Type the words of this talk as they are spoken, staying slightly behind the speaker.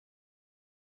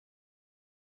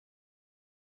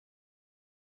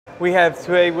We have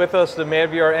today with us the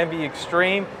madVR NV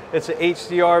Extreme. It's an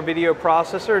HDR video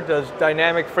processor, does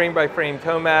dynamic frame-by-frame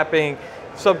tone mapping,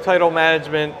 subtitle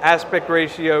management, aspect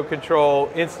ratio control,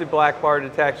 instant black bar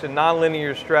detection,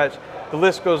 nonlinear stretch. The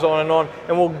list goes on,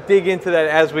 and we'll dig into that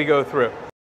as we go through.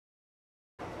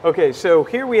 Okay, so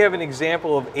here we have an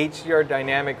example of HDR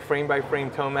dynamic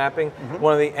frame-by-frame tone mapping,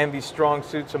 one of the NV strong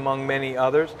suits among many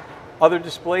others. Other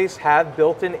displays have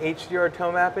built-in HDR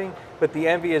tone mapping, but the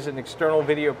NV as an external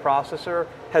video processor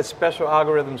has special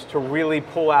algorithms to really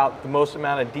pull out the most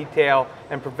amount of detail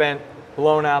and prevent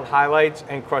blown out highlights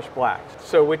and crushed blacks.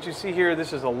 So what you see here,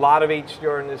 this is a lot of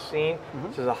HDR in this scene.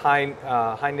 This is a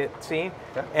high nit scene.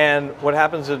 Okay. And what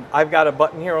happens is I've got a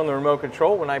button here on the remote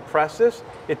control. When I press this,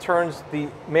 it turns the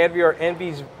madVR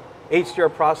NV's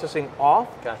HDR processing off.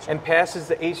 Gotcha. And passes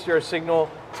the HDR signal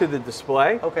to the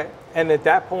display. Okay. And at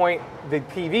that point, the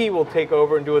TV will take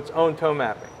over and do its own tone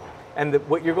mapping. And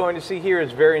what you're going to see here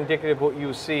is very indicative of what you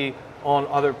will see on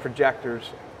other projectors,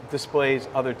 displays,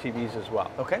 other TVs as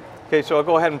well. Okay. Okay, so I'll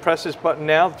go ahead and press this button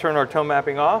now to turn our tone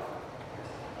mapping off.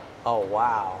 Oh,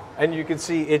 wow. And you can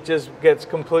see it just gets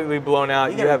completely blown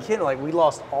out. You gotta be kidding, like we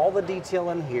lost all the detail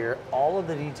in here, all of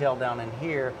the detail down in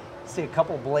here. See a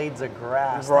couple blades of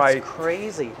grass. Right. That's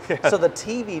crazy. Yeah. So the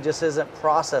TV just isn't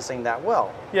processing that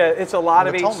well. Yeah, it's a lot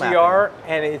of HDR, mapping.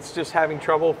 and it's just having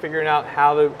trouble figuring out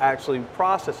how to actually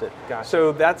process it. Gotcha.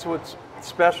 So that's what's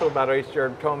special about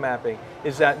HDR tone mapping,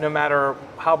 is that no matter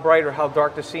how bright or how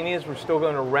dark the scene is, we're still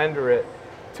going to render it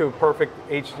to a perfect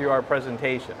HDR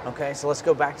presentation. Okay, so let's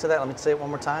go back to that. Let me say it one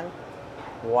more time.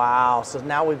 Wow, so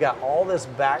now we've got all this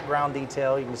background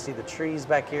detail. You can see the trees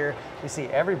back here. You see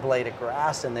every blade of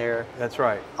grass in there. That's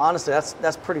right. Honestly,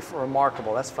 that's pretty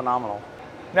remarkable. That's phenomenal.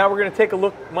 Now we're going to take a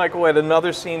look, Michael, at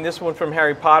another scene, this one from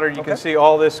Harry Potter. You can see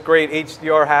all this great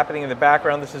HDR happening in the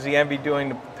background. This is the NV doing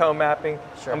the tone mapping.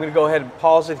 Sure. I'm going to go ahead and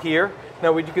pause it here.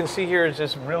 Now what you can see here is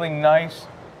this really nice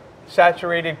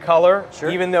saturated color.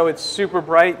 Sure. Even though it's super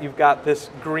bright, you've got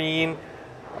this green,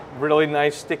 really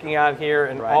nice sticking out here,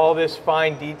 and all this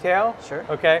fine detail. Sure.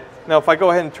 Okay. Now if I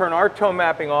go ahead and turn our tone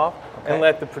mapping off and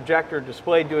let the projector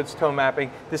display do its tone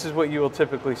mapping, this is what you will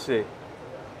typically see.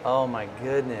 Oh my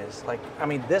goodness. Like, I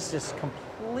mean, this is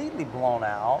completely blown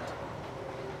out.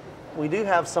 We do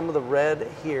have some of the red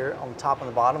here on the top and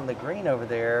the bottom, and the green over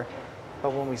there.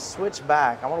 But when we switch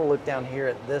back, I want to look down here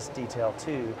at this detail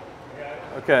too.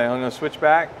 Okay, I'm going to switch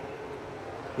back.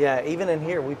 Yeah, even in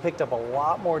here, we picked up a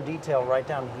lot more detail right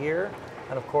down here.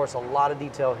 And of course, a lot of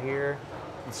detail here.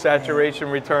 Saturation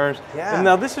returns. Yeah. And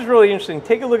now this is really interesting.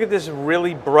 Take a look at this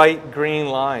really bright green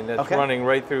line that's running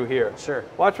right through here. Sure.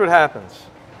 Watch what happens.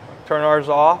 Turn ours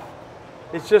off.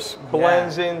 It just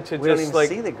blends into we don't just even like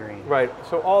see the green. Right.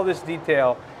 So all this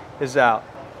detail is out.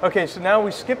 Okay, so now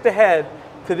we skipped ahead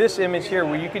to this image here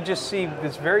where you can just see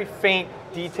this very faint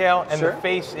detail and the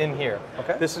face in here.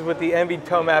 Okay. This is with the NV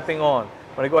tone mapping on.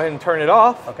 When I go ahead and turn it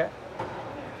off. Okay.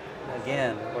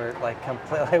 Again, we're like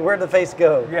completely, where'd the face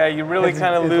go? Yeah, you really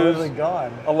kind of lose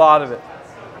a lot of it.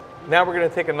 Now we're going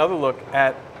to take another look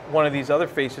at one of these other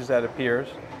faces that appears.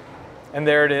 And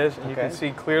there it is. And you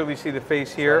can clearly see the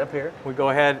face here. Right up here. We go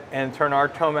ahead and turn our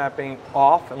tone mapping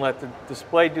off and let the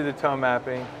display do the tone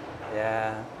mapping.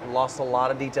 Yeah, lost a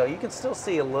lot of detail. You can still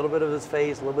see a little bit of his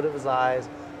face, a little bit of his eyes,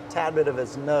 a tad bit of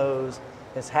his nose.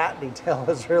 His hat detail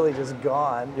is really just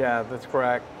gone. Yeah, that's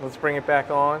correct. Let's bring it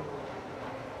back on.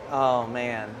 Oh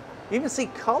man. You even see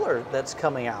color that's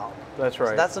coming out. That's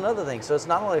right. So that's another thing. So it's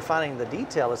not only finding the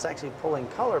detail, it's actually pulling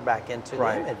color back into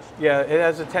the image. Yeah, it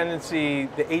has a tendency,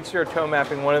 the HDR tone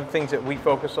mapping, one of the things that we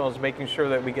focus on is making sure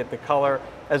that we get the color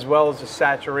as well as the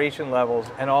saturation levels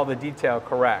and all the detail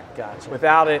correct. Gotcha.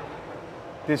 Without it,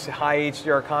 this high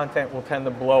HDR content will tend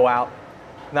to blow out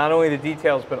not only the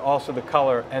details, but also the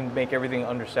color and make everything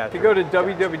undersaturated. If you go to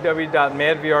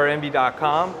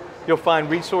www.madvrnv.com, you'll find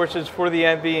resources for the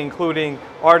NV, including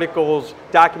articles,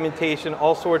 documentation,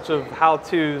 all sorts of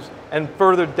how-tos, and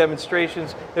further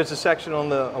demonstrations. There's a section on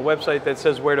the website that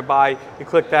says where to buy. You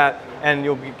click that, and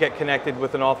you'll get connected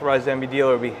with an authorized NV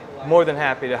dealer. We'll be more than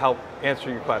happy to help answer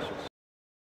your questions.